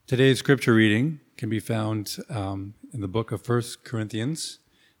Today's scripture reading can be found in the book of 1 Corinthians,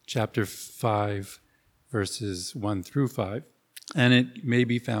 chapter 5, verses 1 through 5. And it may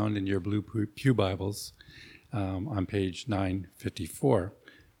be found in your blue pew Bibles on page 954.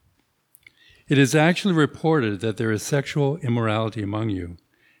 It is actually reported that there is sexual immorality among you,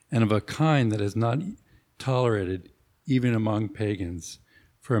 and of a kind that is not tolerated even among pagans,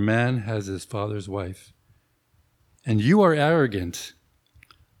 for a man has his father's wife. And you are arrogant.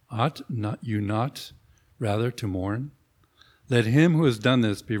 Ought not you not rather to mourn? Let him who has done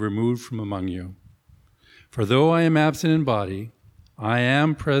this be removed from among you. For though I am absent in body, I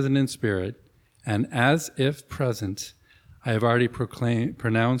am present in spirit, and as if present, I have already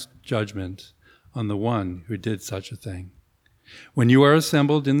pronounced judgment on the one who did such a thing. When you are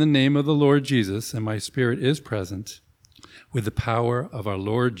assembled in the name of the Lord Jesus, and my spirit is present, with the power of our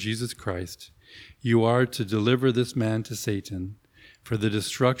Lord Jesus Christ, you are to deliver this man to Satan for the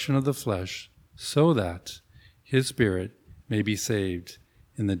destruction of the flesh, so that his spirit may be saved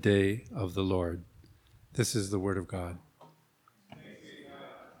in the day of the Lord. This is the word of God.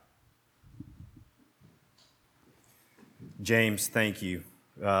 James, thank you.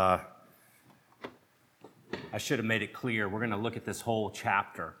 I should have made it clear. We're going to look at this whole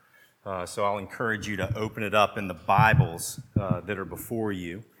chapter. So I'll encourage you to open it up in the Bibles that are before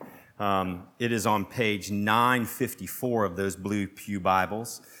you. It is on page 954 of those blue pew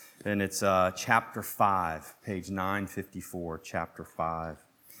Bibles, and it's chapter 5, page 954, chapter 5.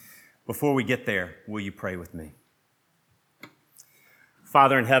 Before we get there, will you pray with me?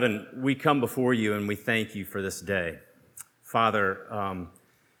 Father in heaven, we come before you and we thank you for this day. Father,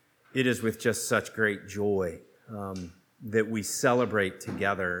 it is with just such great joy that we celebrate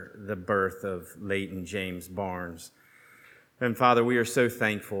together the birth of Leighton James Barnes. And Father, we are so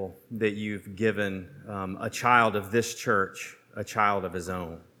thankful that you've given a child of this church a child of his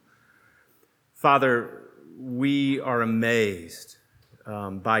own. Father, we are amazed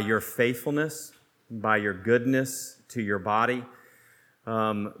by your faithfulness, by your goodness to your body,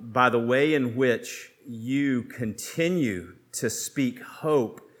 by the way in which you continue to speak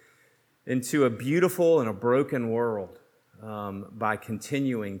hope into a beautiful and a broken world by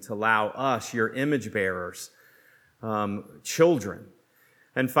continuing to allow us, your image bearers, children.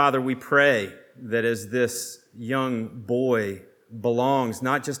 And Father, we pray that as this young boy belongs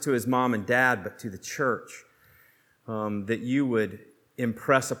not just to his mom and dad, but to the church, that you would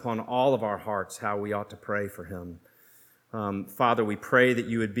impress upon all of our hearts how we ought to pray for him. Father, we pray that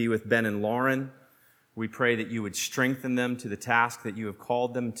you would be with Ben and Lauren. We pray that you would strengthen them to the task that you have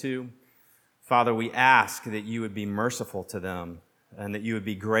called them to. Father, we ask that you would be merciful to them and that you would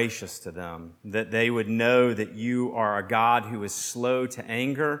be gracious to them, that they would know that you are a God who is slow to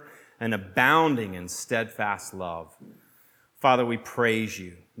anger and abounding in steadfast love. Father, we praise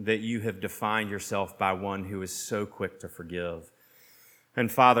you that you have defined yourself by one who is so quick to forgive.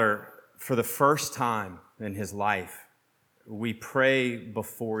 And Father, for the first time in his life, we pray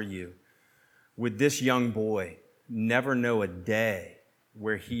before you, would this young boy never know a day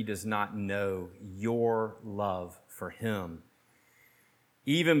where he does not know your love for him.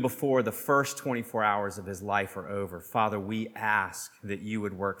 Even before the first 24 hours of his life are over, Father, we ask that you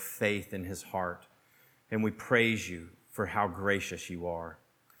would work faith in his heart, and we praise you for how gracious you are.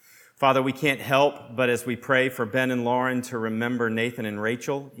 Father, we can't help but as we pray for Ben and Lauren to remember Nathan and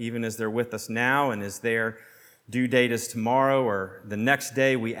Rachel, even as they're with us now and as their due date is tomorrow or the next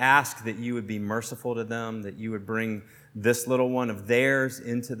day, we ask that you would be merciful to them, that you would bring this little one of theirs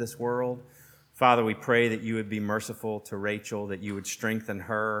into this world. Father, we pray that you would be merciful to Rachel, that you would strengthen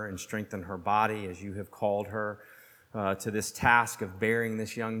her and strengthen her body as you have called her to this task of bearing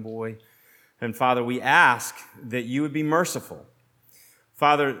this young boy. And Father, we ask that you would be merciful.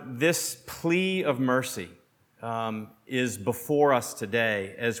 Father, this plea of mercy is before us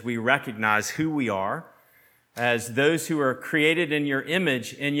today as we recognize who we are, as those who are created in your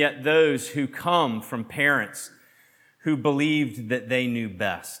image, and yet those who come from parents who believed that they knew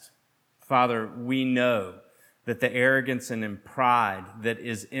best. Father, we know that the arrogance and pride that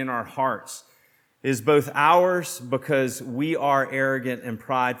is in our hearts is both ours because we are arrogant and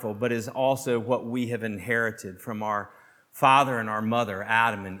prideful, but is also what we have inherited from our father and our mother,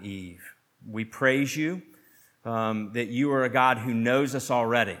 Adam and Eve. We praise you that you are a God who knows us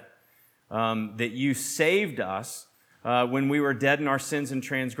already, that you saved us when we were dead in our sins and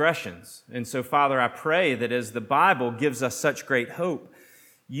transgressions. And so, Father, I pray that as the Bible gives us such great hope,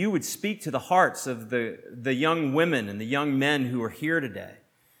 you would speak to the hearts of the young women and the young men who are here today,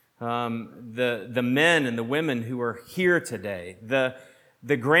 the men and the women who are here today,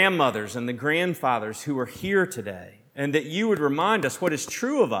 the grandmothers and the grandfathers who are here today, and that you would remind us what is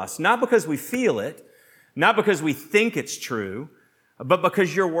true of us, not because we feel it, not because we think it's true, but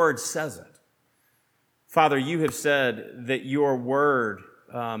because your word says it. Father, you have said that your word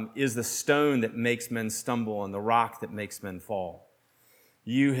is the stone that makes men stumble and the rock that makes men fall.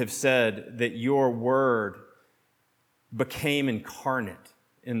 You have said that your word became incarnate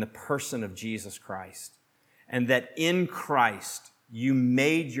in the person of Jesus Christ, and that in Christ you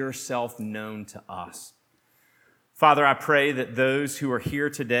made yourself known to us. Father, I pray that those who are here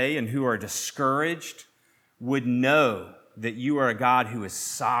today and who are discouraged would know that you are a God who is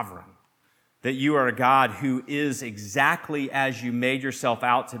sovereign, that you are a God who is exactly as you made yourself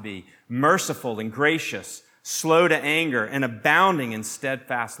out to be, merciful and gracious, slow to anger, and abounding in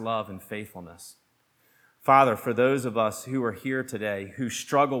steadfast love and faithfulness. Father, for those of us who are here today who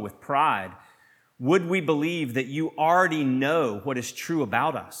struggle with pride, would we believe that you already know what is true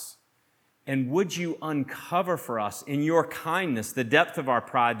about us? And would you uncover for us in your kindness the depth of our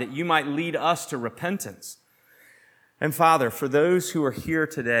pride, that you might lead us to repentance? And Father, for those who are here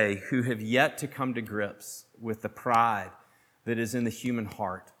today who have yet to come to grips with the pride that is in the human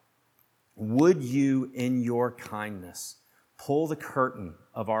heart, would you, in your kindness, pull the curtain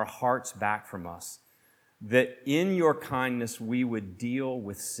of our hearts back from us, that in your kindness we would deal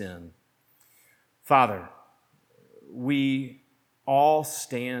with sin? Father, we all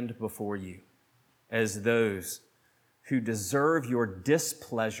stand before you as those who deserve your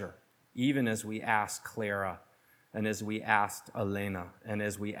displeasure, even as we asked Clara and as we asked Elena and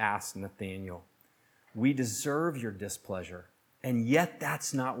as we asked Nathaniel. We deserve your displeasure, and yet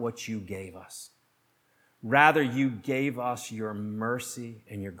that's not what you gave us. Rather, you gave us your mercy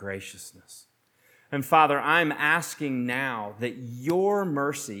and your graciousness. And Father, I'm asking now that your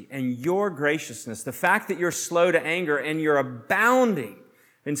mercy and your graciousness, the fact that you're slow to anger and you're abounding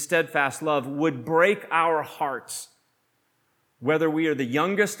in steadfast love, would break our hearts, whether we are the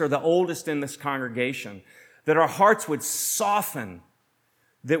youngest or the oldest in this congregation, that our hearts would soften,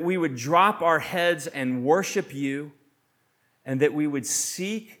 that we would drop our heads and worship you, and that we would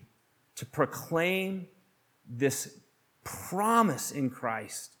seek to proclaim this promise in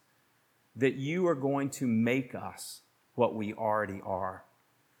Christ that you are going to make us what we already are.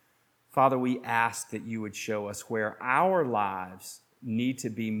 Father, we ask that you would show us where our lives need to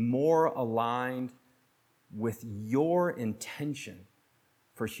be more aligned with your intention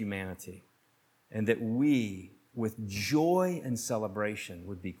for humanity, and that we, with joy and celebration,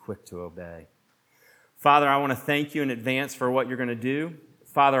 would be quick to obey. Father, I want to thank you in advance for what you're going to do.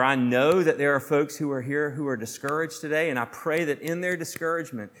 Father, I know that there are folks who are here who are discouraged today, and I pray that in their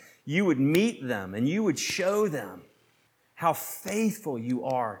discouragement, you would meet them and you would show them how faithful you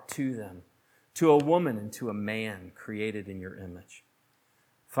are to them, to a woman and to a man created in your image.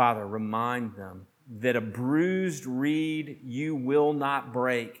 Father, remind them that a bruised reed you will not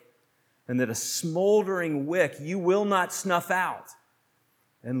break, and that a smoldering wick you will not snuff out.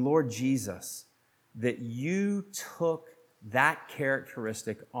 And Lord Jesus, that you took that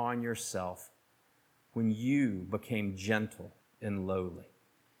characteristic on yourself when you became gentle and lowly.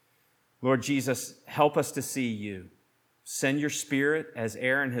 Lord Jesus, help us to see you. Send your Spirit, as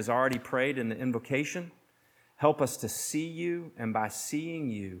Aaron has already prayed in the invocation. Help us to see you, and by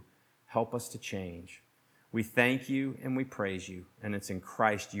seeing you, help us to change. We thank you and we praise you, and it's in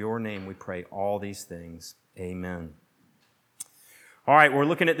Christ, your name, we pray all these things. Amen. All right, we're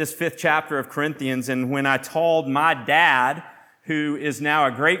looking at this 5th chapter of Corinthians, and when I told my dad, who is now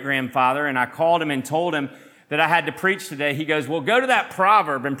a great-grandfather, and I called him and told him that I had to preach today, he goes, well, go to that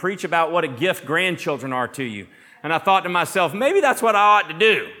proverb and preach about what a gift grandchildren are to you. And I thought to myself, maybe that's what I ought to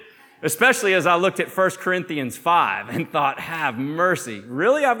do, especially as I looked at 1 Corinthians 5 and thought, have mercy.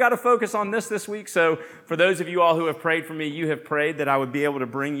 Really? I've got to focus on this week? So for those of you all who have prayed for me, you have prayed that I would be able to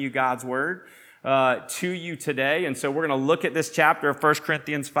bring you God's word to you today. And so we're going to look at this chapter of 1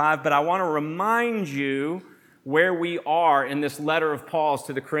 Corinthians 5, but I want to remind you where we are in this letter of Paul's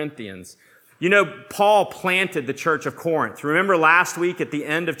to the Corinthians. You know, Paul planted the church of Corinth. Remember last week at the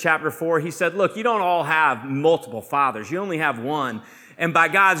end of chapter 4, he said, look, you don't all have multiple fathers. You only have one. And by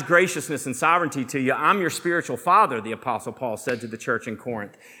God's graciousness and sovereignty to you, I'm your spiritual father, the Apostle Paul said to the church in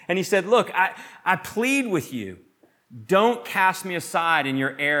Corinth. And he said, look, I plead with you, don't cast me aside in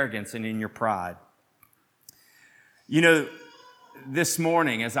your arrogance and in your pride. You know, this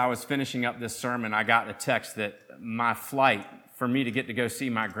morning as I was finishing up this sermon, I got a text that my flight for me to get to go see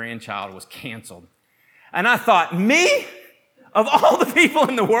my grandchild was canceled. And I thought, me? Of all the people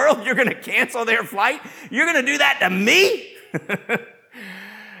in the world, you're going to cancel their flight? You're going to do that to me?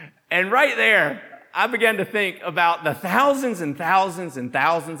 And right there, I began to think about the thousands and thousands and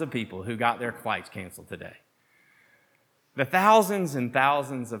thousands of people who got their flights canceled today. The thousands and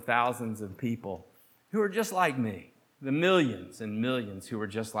thousands of people who are just like me, the millions and millions who are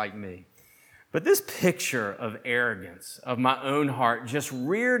just like me. But this picture of arrogance of my own heart just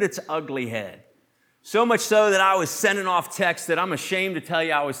reared its ugly head. So much so that I was sending off texts that I'm ashamed to tell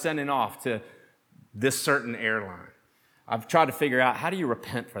you I was sending off to this certain airline. I've tried to figure out, how do you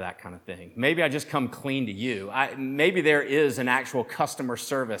repent for that kind of thing? Maybe I just come clean to you. Maybe there is an actual customer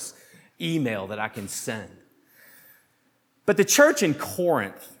service email that I can send. But the church in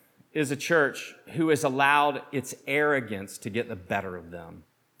Corinth is a church who has allowed its arrogance to get the better of them.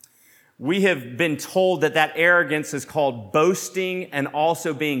 We have been told that arrogance is called boasting and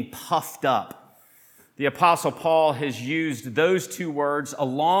also being puffed up. The Apostle Paul has used those two words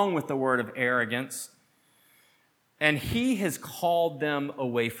along with the word of arrogance, and he has called them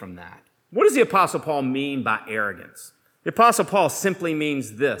away from that. What does the Apostle Paul mean by arrogance? The Apostle Paul simply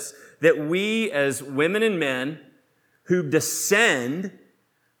means this, that we as women and men who descend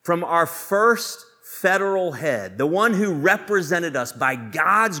from our first federal head, the one who represented us by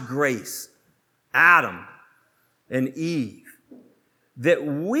God's grace, Adam and Eve, that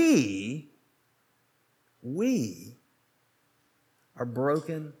we are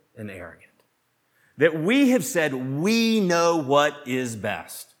broken and arrogant. That we have said we know what is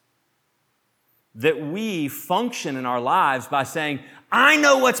best. That we function in our lives by saying, I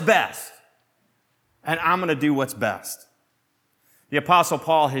know what's best, and I'm going to do what's best. The Apostle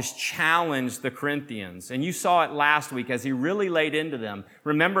Paul has challenged the Corinthians, and you saw it last week as he really laid into them.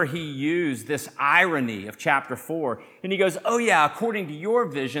 Remember, he used this irony of chapter 4, and he goes, oh yeah, according to your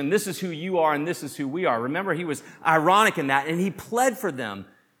vision, this is who you are and this is who we are. Remember, he was ironic in that, and he pled for them.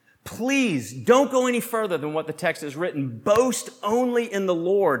 Please don't go any further than what the text has written. Boast only in the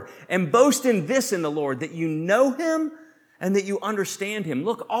Lord, and boast in this in the Lord, that you know him and that you understand him.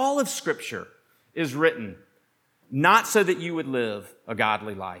 Look, all of Scripture is written not so that you would live a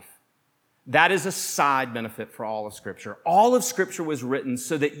godly life. That is a side benefit for all of Scripture. All of Scripture was written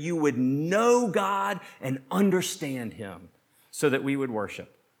so that you would know God and understand him, so that we would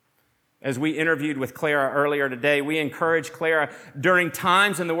worship. As we interviewed with Clara earlier today, we encouraged Clara during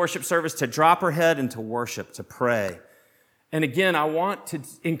times in the worship service to drop her head and to worship, to pray. And again, I want to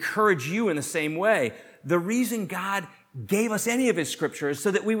encourage you in the same way. The reason God gave us any of his Scripture is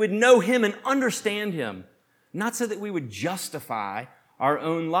so that we would know him and understand him, not so that we would justify our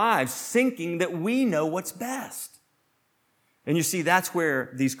own lives, thinking that we know what's best. And you see, that's where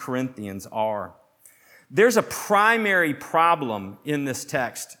these Corinthians are. There's a primary problem in this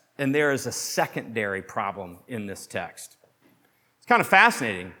text, and there is a secondary problem in this text. It's kind of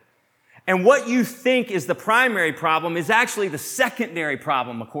fascinating. And what you think is the primary problem is actually the secondary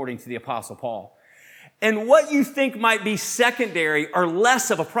problem, according to the Apostle Paul. And what you think might be secondary or less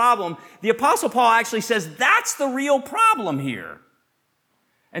of a problem, the Apostle Paul actually says that's the real problem here.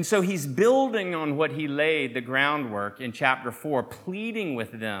 And so he's building on what he laid the groundwork in chapter 4, pleading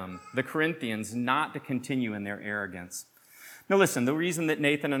with them, the Corinthians, not to continue in their arrogance. Now listen, the reason that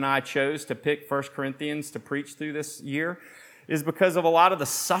Nathan and I chose to pick 1 Corinthians to preach through this year is because of a lot of the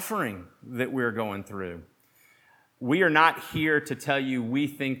suffering that we're going through. We are not here to tell you we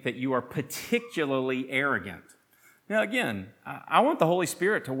think that you are particularly arrogant. Now again, I want the Holy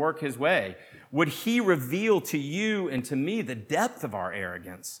Spirit to work his way. Would he reveal to you and to me the depth of our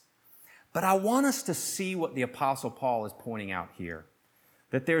arrogance? But I want us to see what the Apostle Paul is pointing out here,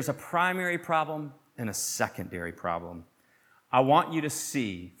 that there's a primary problem and a secondary problem. I want you to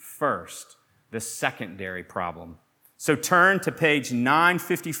see first the secondary problem. So turn to page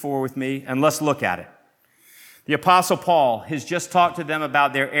 954 with me and let's look at it. The Apostle Paul has just talked to them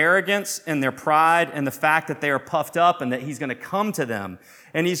about their arrogance and their pride and the fact that they are puffed up and that he's going to come to them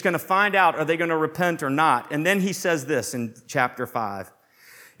and he's going to find out, are they going to repent or not? And then he says this in chapter 5.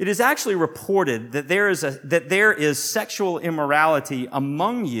 It is actually reported that there is sexual immorality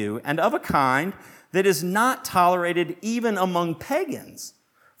among you, and of a kind that is not tolerated even among pagans.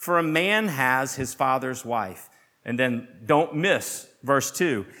 For a man has his father's wife. And then don't miss verse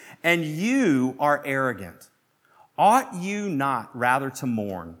 2. And you are arrogant. Ought you not rather to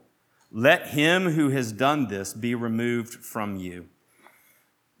mourn? Let him who has done this be removed from you.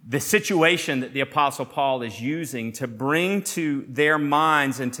 The situation that the Apostle Paul is using to bring to their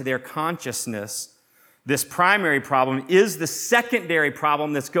minds and to their consciousness this primary problem is the secondary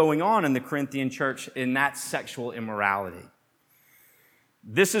problem that's going on in the Corinthian church, in that sexual immorality.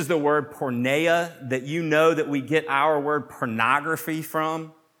 This is the word porneia that you know that we get our word pornography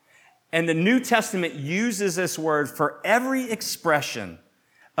from. And the New Testament uses this word for every expression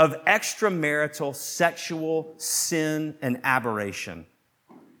of extramarital sexual sin and aberration.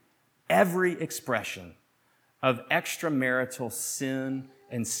 Every expression of extramarital sin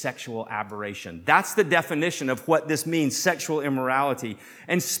and sexual aberration. That's the definition of what this means, sexual immorality.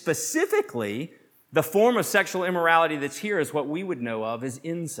 And specifically, the form of sexual immorality that's here is what we would know of as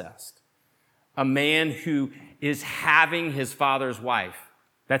incest. A man who is having his father's wife.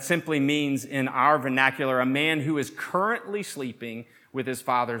 That simply means, in our vernacular, a man who is currently sleeping with his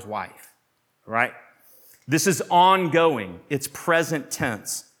father's wife, right? This is ongoing. It's present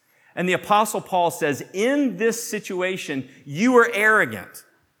tense. And the Apostle Paul says, in this situation, you are arrogant.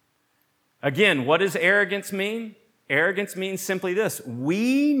 Again, what does arrogance mean? Arrogance means simply this: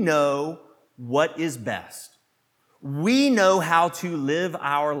 we know what is best. We know how to live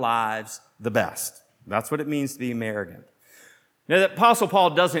our lives the best. That's what it means to be arrogant. Now, the Apostle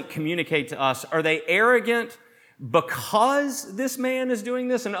Paul doesn't communicate to us, are they arrogant because this man is doing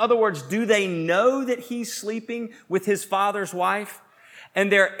this? In other words, do they know that he's sleeping with his father's wife?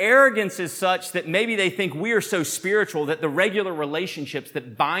 And their arrogance is such that maybe they think we are so spiritual that the regular relationships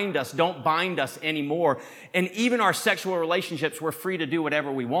that bind us don't bind us anymore. And even our sexual relationships, we're free to do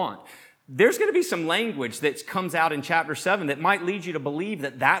whatever we want. There's going to be some language that comes out in chapter 7 that might lead you to believe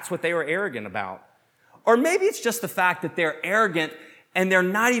that that's what they were arrogant about. Or maybe it's just the fact that they're arrogant and they're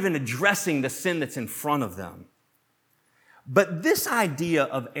not even addressing the sin that's in front of them. But this idea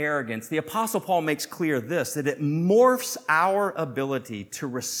of arrogance, the Apostle Paul makes clear this, that it morphs our ability to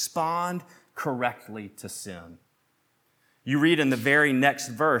respond correctly to sin. You read in the very next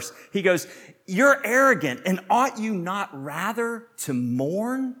verse, he goes, you're arrogant, and ought you not rather to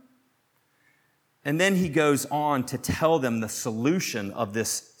mourn? And then he goes on to tell them the solution of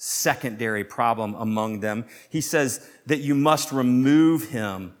this secondary problem among them. He says that you must remove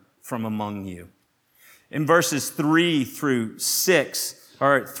him from among you. In verses 3 through 6,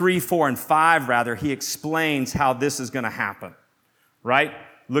 or 3, 4, and 5 rather, he explains how this is going to happen, right?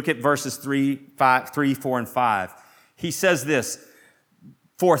 Look at verses 3, 4, and 5. He says this,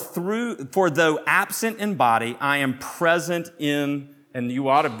 For though absent in body, I am present in, and you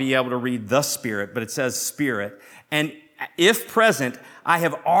ought to be able to read the Spirit, but it says Spirit. And if present, I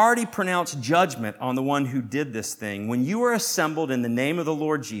have already pronounced judgment on the one who did this thing. When you are assembled in the name of the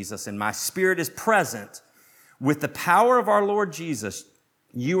Lord Jesus, and my spirit is present, with the power of our Lord Jesus,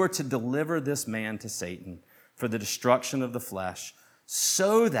 you are to deliver this man to Satan for the destruction of the flesh,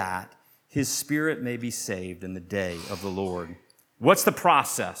 so that his spirit may be saved in the day of the Lord. What's the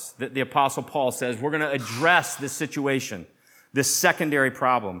process that the Apostle Paul says we're going to address this situation, this secondary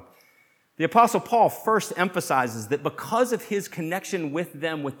problem? The Apostle Paul first emphasizes that because of his connection with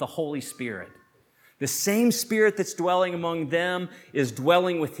them with the Holy Spirit, the same Spirit that's dwelling among them is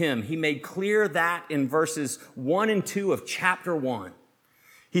dwelling with him. He made clear that in verses 1 and 2 of chapter 1.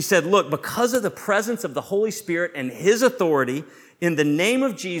 He said, look, because of the presence of the Holy Spirit and his authority, in the name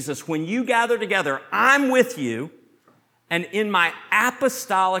of Jesus, when you gather together, I'm with you, and in my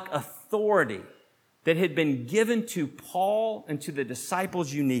apostolic authority that had been given to Paul and to the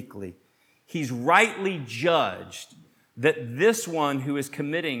disciples uniquely, he's rightly judged that this one who is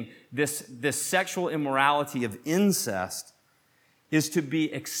committing this sexual immorality of incest is to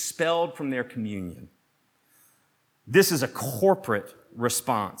be expelled from their communion. This is a corporate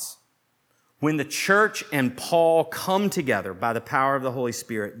response. When the church and Paul come together by the power of the Holy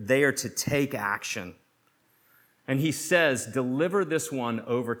Spirit, they are to take action. And he says, deliver this one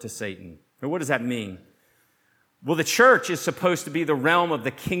over to Satan. Now, what does that mean? Well, the church is supposed to be the realm of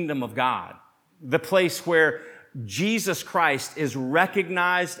the kingdom of God, the place where Jesus Christ is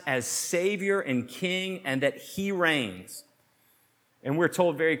recognized as Savior and King and that he reigns. And we're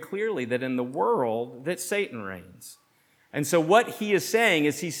told very clearly that in the world that Satan reigns. And so what he is saying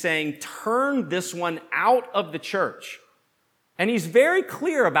is he's saying, turn this one out of the church. And he's very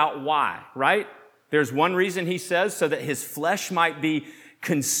clear about why, right? There's one reason he says, so that his flesh might be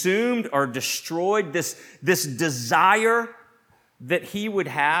consumed or destroyed. This desire that he would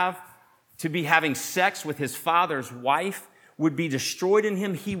have to be having sex with his father's wife would be destroyed in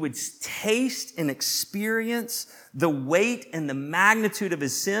him. He would taste and experience the weight and the magnitude of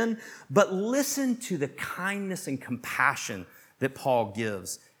his sin. But listen to the kindness and compassion that Paul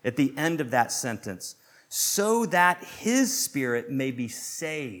gives at the end of that sentence, so that his spirit may be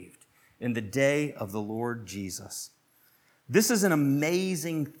saved in the day of the Lord Jesus. This is an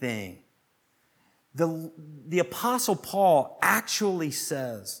amazing thing. The Apostle Paul actually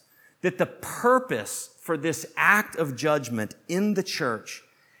says that the purpose for this act of judgment in the church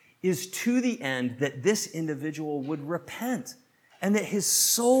is to the end that this individual would repent and that his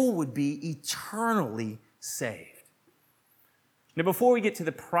soul would be eternally saved. Now, before we get to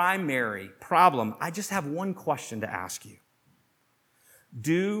the primary problem, I just have one question to ask you.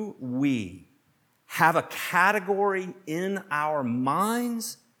 Do we have a category in our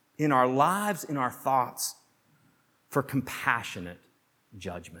minds, in our lives, in our thoughts for compassionate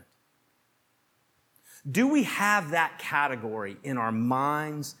judgment? Do we have that category in our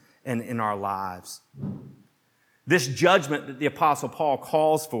minds and in our lives? This judgment that the Apostle Paul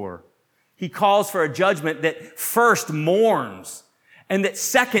calls for, he calls for a judgment that first mourns and that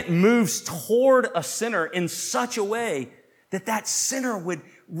second moves toward a sinner in such a way that that sinner would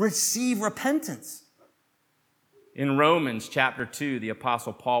receive repentance. In Romans chapter 2, the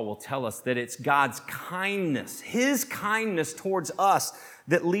Apostle Paul will tell us that it's God's kindness, his kindness towards us,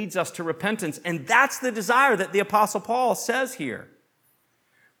 that leads us to repentance. And that's the desire that the Apostle Paul says here.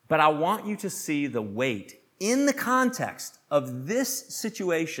 But I want you to see the weight in the context of this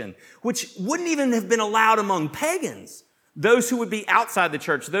situation, which wouldn't even have been allowed among pagans, those who would be outside the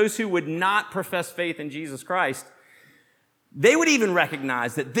church, those who would not profess faith in Jesus Christ. They would even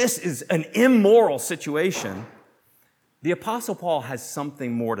recognize that this is an immoral situation. The Apostle Paul has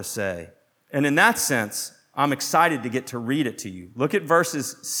something more to say. And in that sense, I'm excited to get to read it to you. Look at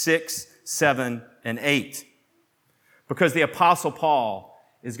verses 6, 7, and 8. Because the Apostle Paul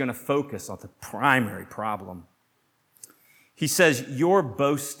is going to focus on the primary problem. He says, your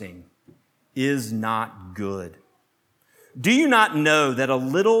boasting is not good. Do you not know that a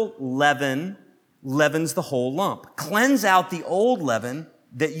little leaven leavens the whole lump? Cleanse out the old leaven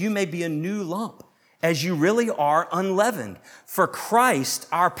that you may be a new lump, as you really are unleavened. For Christ,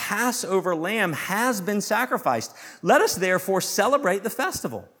 our Passover lamb, has been sacrificed. Let us therefore celebrate the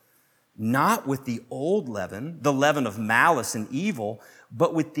festival, not with the old leaven, the leaven of malice and evil,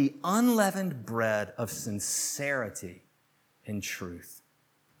 but with the unleavened bread of sincerity and truth.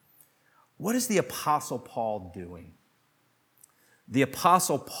 What is the Apostle Paul doing? The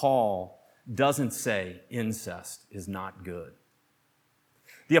Apostle Paul doesn't say incest is not good.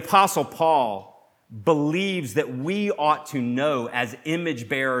 The Apostle Paul believes that we ought to know as image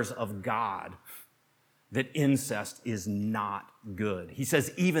bearers of God that incest is not good. He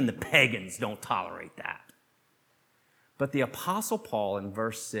says even the pagans don't tolerate that. But the Apostle Paul in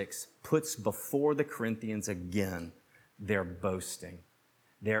verse 6 puts before the Corinthians again their boasting,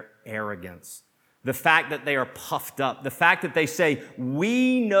 their arrogance, the fact that they are puffed up, the fact that they say,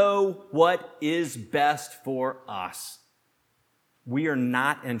 we know what is best for us. We are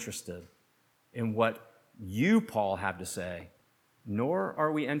not interested in what you, Paul, have to say, nor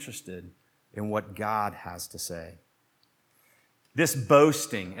are we interested in what God has to say. This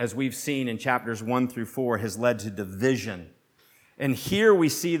boasting, as we've seen in chapters 1 through 4, has led to division. And here we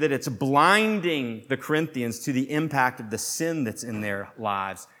see that it's blinding the Corinthians to the impact of the sin that's in their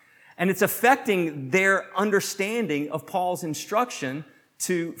lives. And it's affecting their understanding of Paul's instruction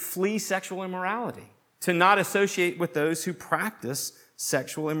to flee sexual immorality, to not associate with those who practice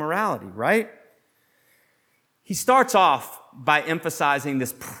sexual immorality, right? He starts off by emphasizing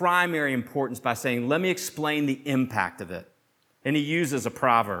this primary importance by saying, let me explain the impact of it. And he uses a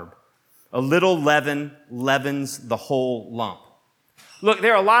proverb. A little leaven leavens the whole lump. Look,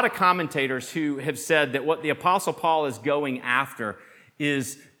 there are a lot of commentators who have said that what the Apostle Paul is going after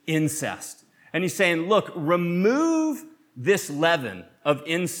is incest. And he's saying, look, remove this leaven of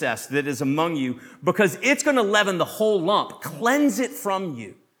incest that is among you because it's going to leaven the whole lump. Cleanse it from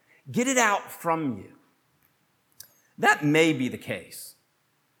you. Get it out from you. That may be the case.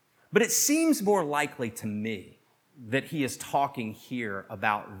 But it seems more likely to me that he is talking here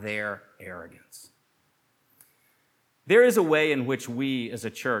about their arrogance. There is a way in which we as a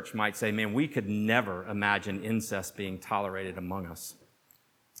church might say, man, we could never imagine incest being tolerated among us.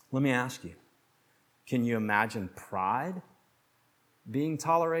 Let me ask you, can you imagine pride being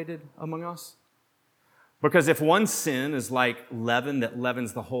tolerated among us? Because if one sin is like leaven that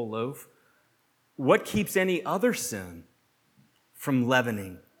leavens the whole loaf, what keeps any other sin from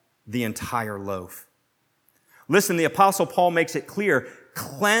leavening the entire loaf? Listen, the Apostle Paul makes it clear,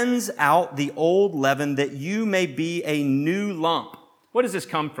 cleanse out the old leaven that you may be a new lump. What does this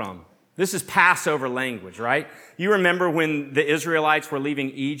come from? This is Passover language, right? You remember when the Israelites were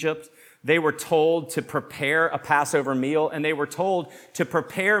leaving Egypt, they were told to prepare a Passover meal, and they were told to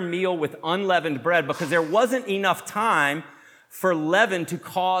prepare meal with unleavened bread because there wasn't enough time for leaven to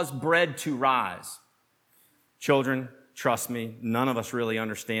cause bread to rise. Children, trust me, none of us really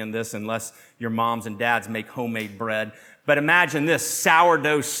understand this unless your moms and dads make homemade bread. But imagine this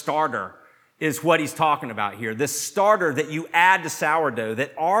sourdough starter is what he's talking about here. This starter that you add to sourdough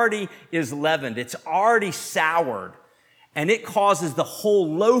that already is leavened. It's already soured. And it causes the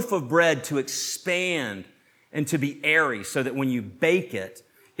whole loaf of bread to expand and to be airy so that when you bake it,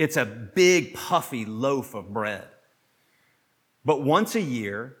 it's a big puffy loaf of bread. But once a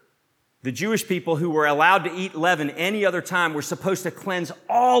year, The Jewish people who were allowed to eat leaven any other time were supposed to cleanse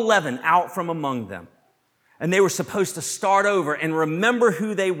all leaven out from among them. And they were supposed to start over and remember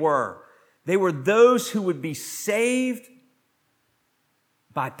who they were. They were those who would be saved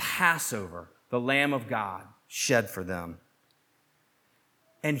by Passover, the Lamb of God shed for them.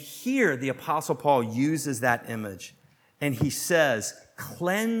 And here the Apostle Paul uses that image and he says,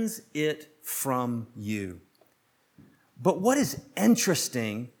 cleanse it from you. But what is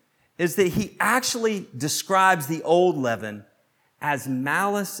interesting is that he actually describes the old leaven as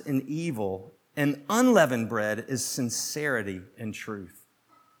malice and evil, and unleavened bread is sincerity and truth.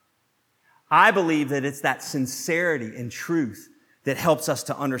 I believe that it's that sincerity and truth that helps us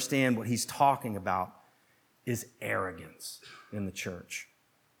to understand what he's talking about is arrogance in the church.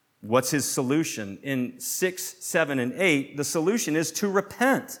 What's his solution? In 6, 7, and 8, the solution is to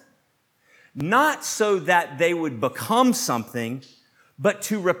repent. Not so that they would become something, but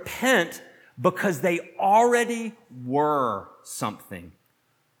to repent because they already were something.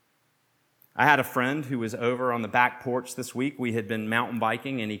 I had a friend who was over on the back porch this week. We had been mountain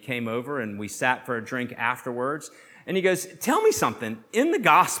biking, and he came over, and we sat for a drink afterwards. And he goes, tell me something. In the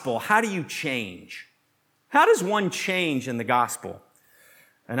gospel, how do you change? How does one change in the gospel?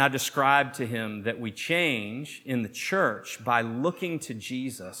 And I described to him that we change in the church by looking to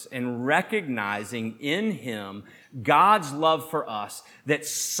Jesus and recognizing in him God's love for us that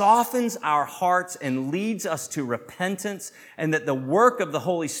softens our hearts and leads us to repentance, and that the work of the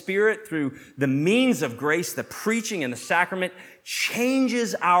Holy Spirit through the means of grace, the preaching and the sacrament,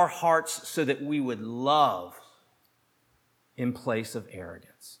 changes our hearts so that we would love in place of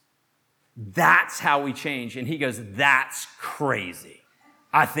arrogance. That's how we change. And he goes, that's crazy.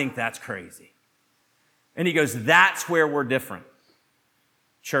 I think that's crazy. And he goes, that's where we're different.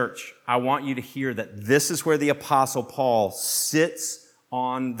 Church, I want you to hear that this is where the Apostle Paul sits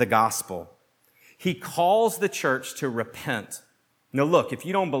on the gospel. He calls the church to repent. Now look, if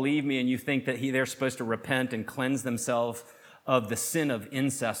you don't believe me and you think that they're supposed to repent and cleanse themselves of the sin of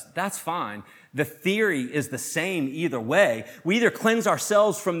incest, that's fine. The theory is the same either way. We either cleanse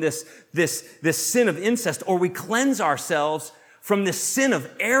ourselves from this sin of incest, or we cleanse ourselves from this sin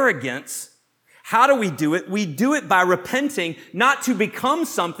of arrogance. How do we do it? We do it by repenting, not to become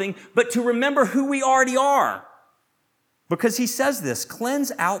something, but to remember who we already are. Because he says this,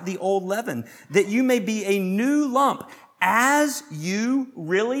 cleanse out the old leaven, that you may be a new lump, as you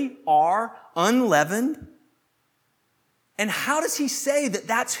really are unleavened. And how does he say that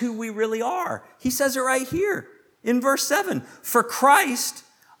that's who we really are? He says it right here in verse 7. For Christ,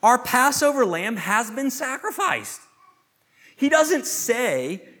 our Passover lamb, has been sacrificed. He doesn't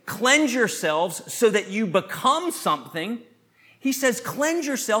say, cleanse yourselves so that you become something. He says, cleanse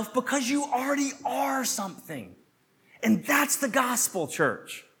yourself because you already are something. And that's the gospel,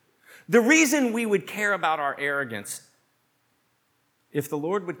 church. The reason we would care about our arrogance, if the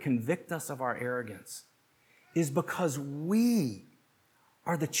Lord would convict us of our arrogance, is because we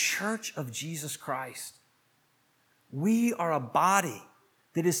are the church of Jesus Christ. We are a body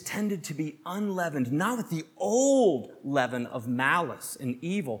that is tended to be unleavened, not with the old leaven of malice and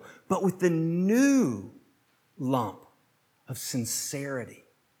evil, but with the new lump of sincerity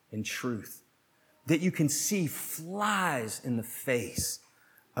and truth that you can see flies in the face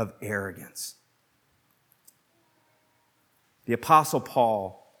of arrogance. The Apostle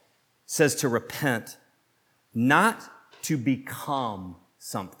Paul says to repent, not to become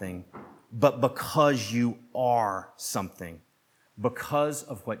something, but because you are something. Because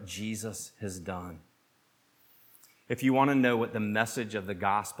of what Jesus has done. If you want to know what the message of the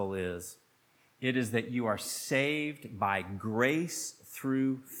gospel is, it is that you are saved by grace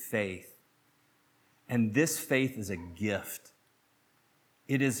through faith. And this faith is a gift.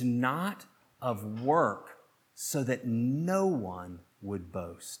 It is not of work so that no one would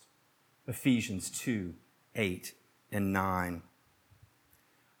boast. Ephesians 2, 8 and 9.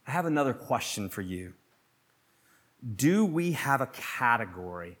 I have another question for you. Do we have a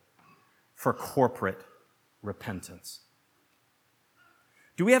category for corporate repentance?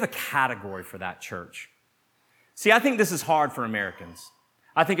 Do we have a category for that, church? See, I think this is hard for Americans.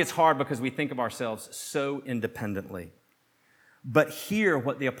 I think it's hard because we think of ourselves so independently. But here,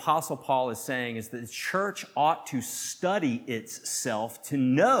 what the Apostle Paul is saying is that the church ought to study itself to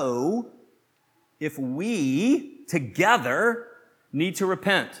know if we together need to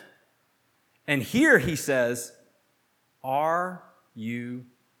repent. And here he says, are you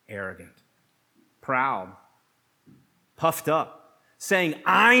arrogant, proud, puffed up, saying,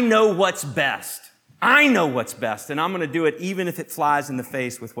 I know what's best. I know what's best, and I'm going to do it even if it flies in the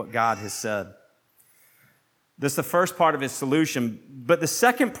face with what God has said. That's the first part of his solution. But the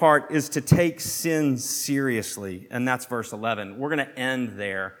second part is to take sin seriously, and that's verse 11. We're going to end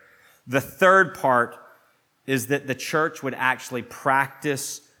there. The third part is that the church would actually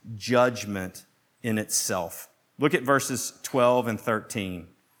practice judgment in itself. Look at verses 12 and 13.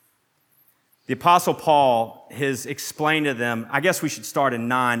 The Apostle Paul has explained to them, I guess we should start in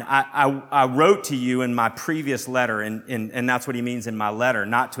 9. I wrote to you in my previous letter, and that's what he means in my letter,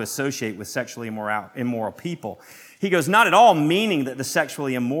 not to associate with sexually immoral people. He goes, not at all meaning that the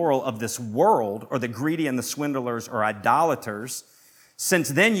sexually immoral of this world, or the greedy and the swindlers or idolaters, since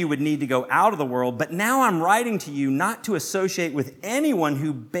then you would need to go out of the world. But now I'm writing to you not to associate with anyone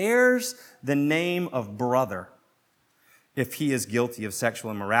who bears the name of brother, if he is guilty of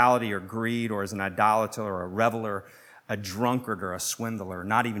sexual immorality or greed, or is an idolater or a reveler, a drunkard or a swindler,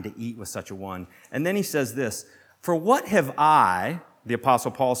 not even to eat with such a one. And then he says this, for what have I, the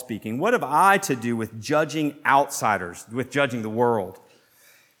Apostle Paul speaking, what have I to do with judging outsiders, with judging the world?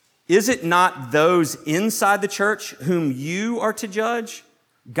 Is it not those inside the church whom you are to judge?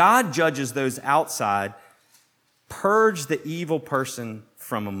 God judges those outside. Purge the evil person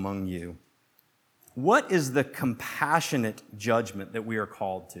from among you. What is the compassionate judgment that we are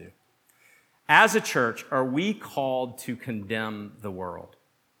called to? As a church, are we called to condemn the world?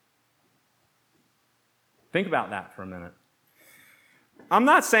 Think about that for a minute. I'm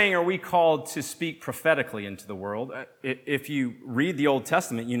not saying are we called to speak prophetically into the world. If you read the Old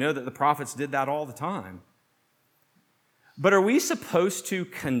Testament, you know that the prophets did that all the time. But are we supposed to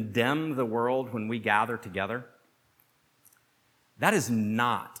condemn the world when we gather together? That is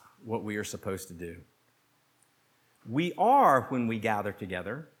not what we are supposed to do. We are, when we gather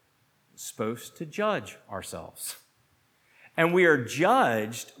together, supposed to judge ourselves. And we are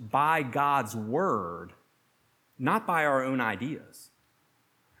judged by God's word, not by our own ideas.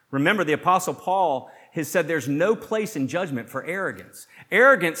 Remember, the Apostle Paul has said there's no place in judgment for arrogance.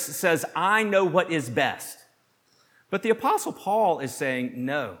 Arrogance says, I know what is best. But the Apostle Paul is saying,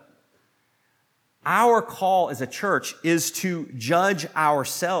 no. Our call as a church is to judge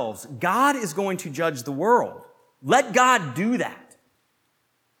ourselves. God is going to judge the world. Let God do that.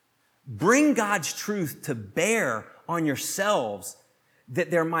 Bring God's truth to bear on yourselves, that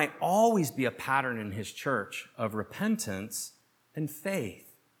there might always be a pattern in his church of repentance and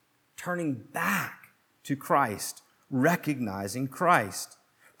faith, turning back to Christ, recognizing Christ.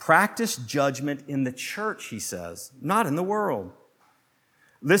 Practice judgment in the church, he says, not in the world.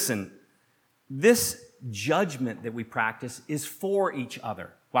 Listen, this judgment that we practice is for each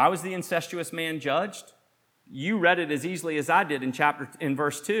other. Why was the incestuous man judged? You read it as easily as I did in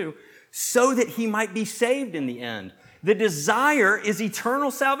verse 2, so that he might be saved in the end. The desire is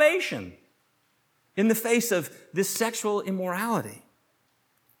eternal salvation in the face of this sexual immorality.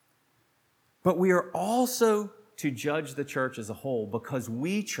 But we are also to judge the church as a whole because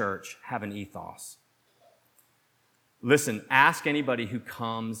we, church, have an ethos. Listen, ask anybody who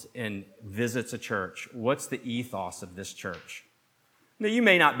comes and visits a church, what's the ethos of this church? Now, you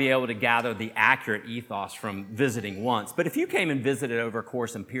may not be able to gather the accurate ethos from visiting once, but if you came and visited over a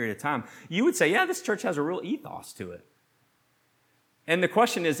course and period of time, you would say, yeah, this church has a real ethos to it. And the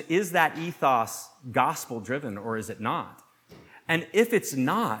question is that ethos gospel-driven or is it not? And if it's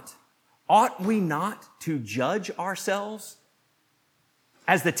not, ought we not to judge ourselves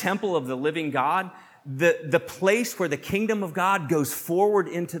as the temple of the living God, the place where the kingdom of God goes forward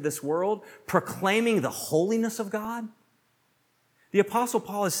into this world, proclaiming the holiness of God? The Apostle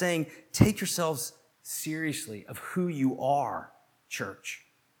Paul is saying, take yourselves seriously of who you are, church,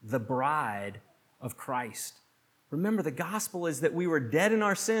 the bride of Christ. Remember, the gospel is that we were dead in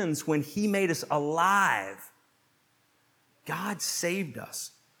our sins when he made us alive. God saved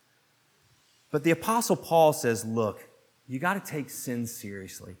us. But the Apostle Paul says, look, you got to take sin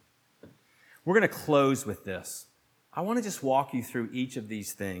seriously. We're going to close with this. I want to just walk you through each of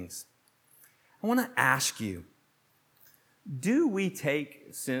these things. I want to ask you, do we take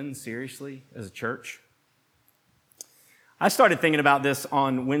sin seriously as a church? I started thinking about this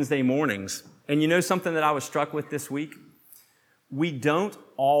on Wednesday mornings. And you know something that I was struck with this week? We don't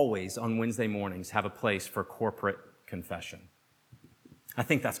always on Wednesday mornings have a place for corporate confession. I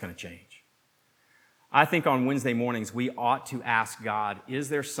think that's going to change. I think on Wednesday mornings we ought to ask God, is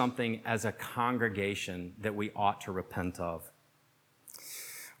there something as a congregation that we ought to repent of?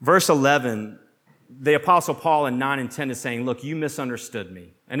 Verse 11, the Apostle Paul in 9 and 10 is saying, look, you misunderstood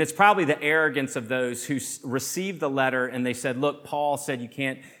me. And it's probably the arrogance of those who received the letter and they said, look, Paul said you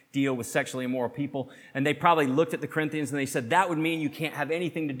can't deal with sexually immoral people. And they probably looked at the Corinthians and they said, that would mean you can't have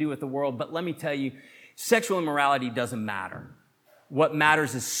anything to do with the world. But let me tell you, sexual immorality doesn't matter. What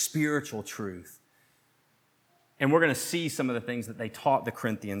matters is spiritual truth. And we're going to see some of the things that they taught the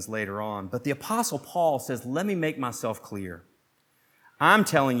Corinthians later on. But the Apostle Paul says, let me make myself clear. I'm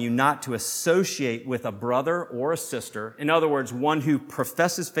telling you not to associate with a brother or a sister, in other words, one who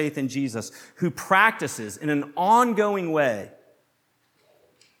professes faith in Jesus, who practices in an ongoing way.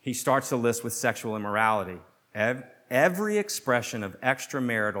 He starts the list with sexual immorality, every expression of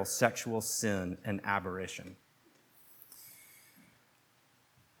extramarital sexual sin and aberration.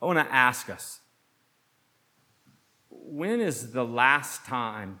 I want to ask us, when is the last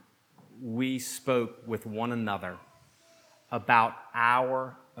time we spoke with one another about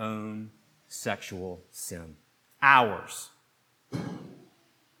our own sexual sin? Ours.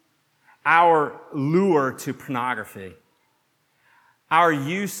 Our lure to pornography. Our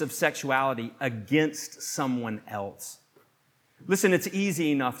use of sexuality against someone else. Listen, it's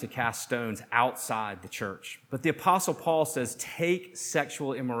easy enough to cast stones outside the church, but the Apostle Paul says, take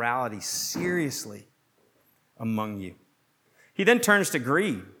sexual immorality seriously among you. He then turns to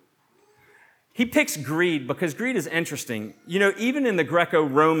greed. He picks greed because greed is interesting. You know, even in the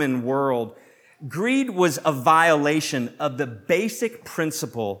Greco-Roman world, greed was a violation of the basic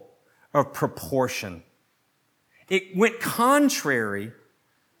principle of proportion. It went contrary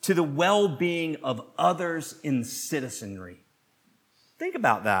to the well-being of others in citizenry. Think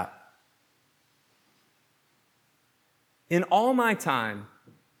about that. In all my time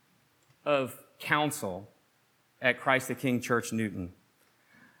of counsel at Christ the King Church Newton,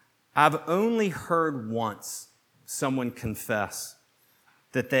 I've only heard once someone confess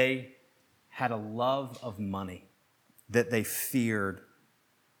that they had a love of money that they feared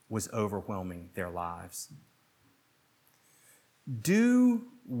was overwhelming their lives. Do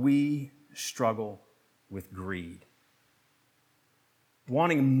we struggle with greed?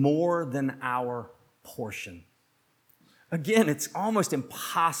 Wanting more than our portion? Again, it's almost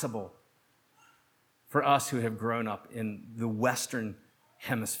impossible for us who have grown up in the Western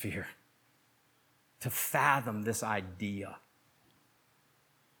Hemisphere to fathom this idea.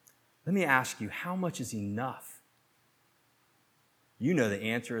 Let me ask you, how much is enough? You know the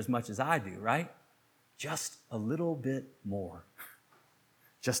answer as much as I do, right? Just a little bit more.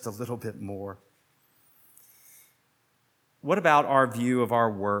 Just a little bit more. What about our view of our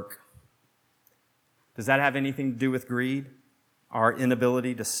work? Does that have anything to do with greed? Our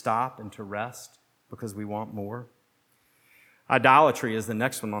inability to stop and to rest because we want more? Idolatry is the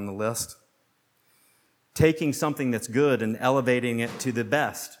next one on the list. Taking something that's good and elevating it to the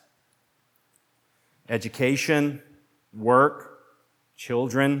best. Education, work,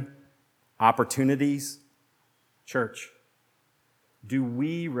 children, opportunities. Church, do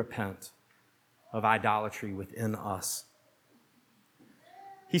we repent of idolatry within us?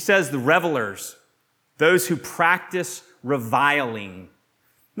 He says the revelers, those who practice reviling,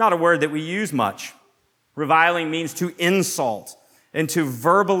 not a word that we use much. Reviling means to insult and to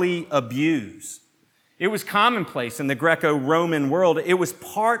verbally abuse. It was commonplace in the Greco-Roman world. It was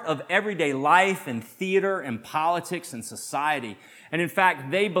part of everyday life and theater and politics and society. And in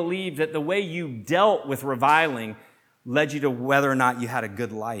fact, they believed that the way you dealt with reviling led you to whether or not you had a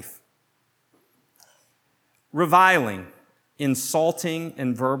good life. Reviling, insulting,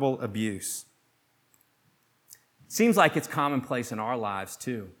 and verbal abuse. Seems like it's commonplace in our lives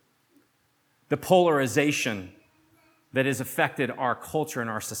too. The polarization that has affected our culture and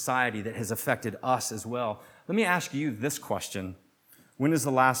our society, that has affected us as well. Let me ask you this question. When is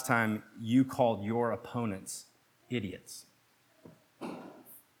the last time you called your opponents idiots?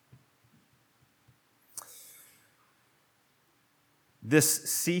 This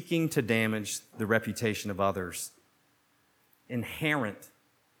seeking to damage the reputation of others, inherent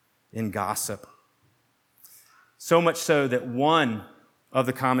in gossip. So much so that one of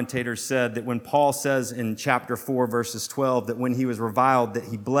the commentators said that when Paul says in chapter 4, verses 12, that when he was reviled, that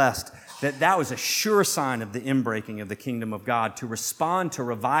he blessed, that was a sure sign of the inbreaking of the kingdom of God, to respond to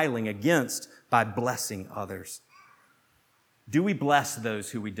reviling against by blessing others. Do we bless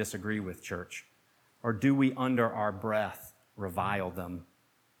those who we disagree with, church? Or do we, under our breath, revile them?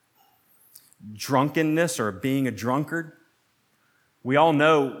 Drunkenness or being a drunkard. We all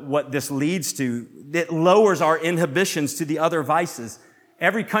know what this leads to. It lowers our inhibitions to the other vices.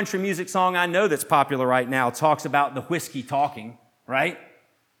 Every country music song I know that's popular right now talks about the whiskey talking, right?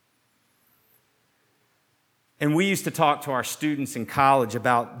 And we used to talk to our students in college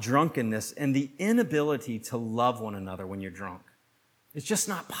about drunkenness and the inability to love one another when you're drunk. It's just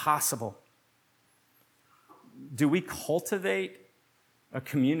not possible. Do we cultivate a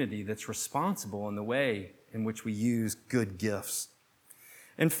community that's responsible in the way in which we use good gifts?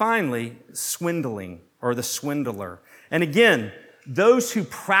 And finally, swindling or the swindler. And again, those who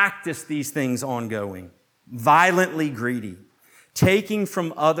practice these things ongoing, violently greedy, taking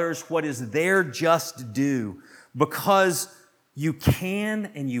from others what is their just due because you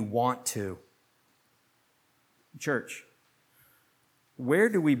can and you want to. Church, where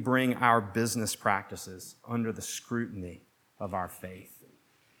do we bring our business practices under the scrutiny of our faith?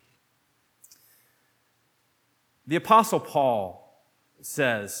 The Apostle Paul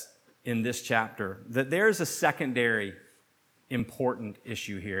says in this chapter that there's a secondary important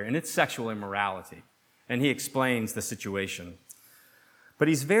issue here, and it's sexual immorality. And he explains the situation. But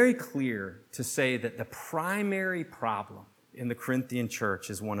he's very clear to say that the primary problem in the Corinthian church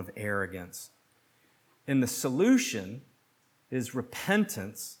is one of arrogance. And the solution is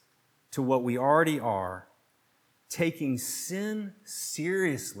repentance to what we already are, taking sin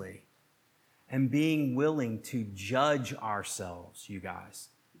seriously and being willing to judge ourselves, you guys.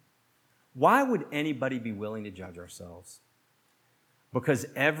 Why would anybody be willing to judge ourselves? Because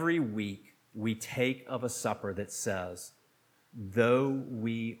every week we take of a supper that says, though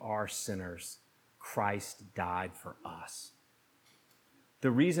we are sinners, Christ died for us.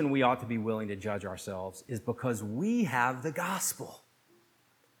 The reason we ought to be willing to judge ourselves is because we have the gospel,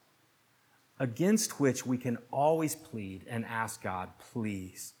 against which we can always plead and ask God,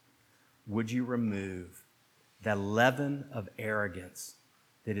 please, would you remove the leaven of arrogance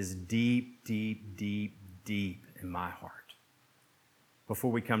that is deep, deep, deep, deep in my heart? Before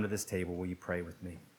we come to this table, will you pray with me?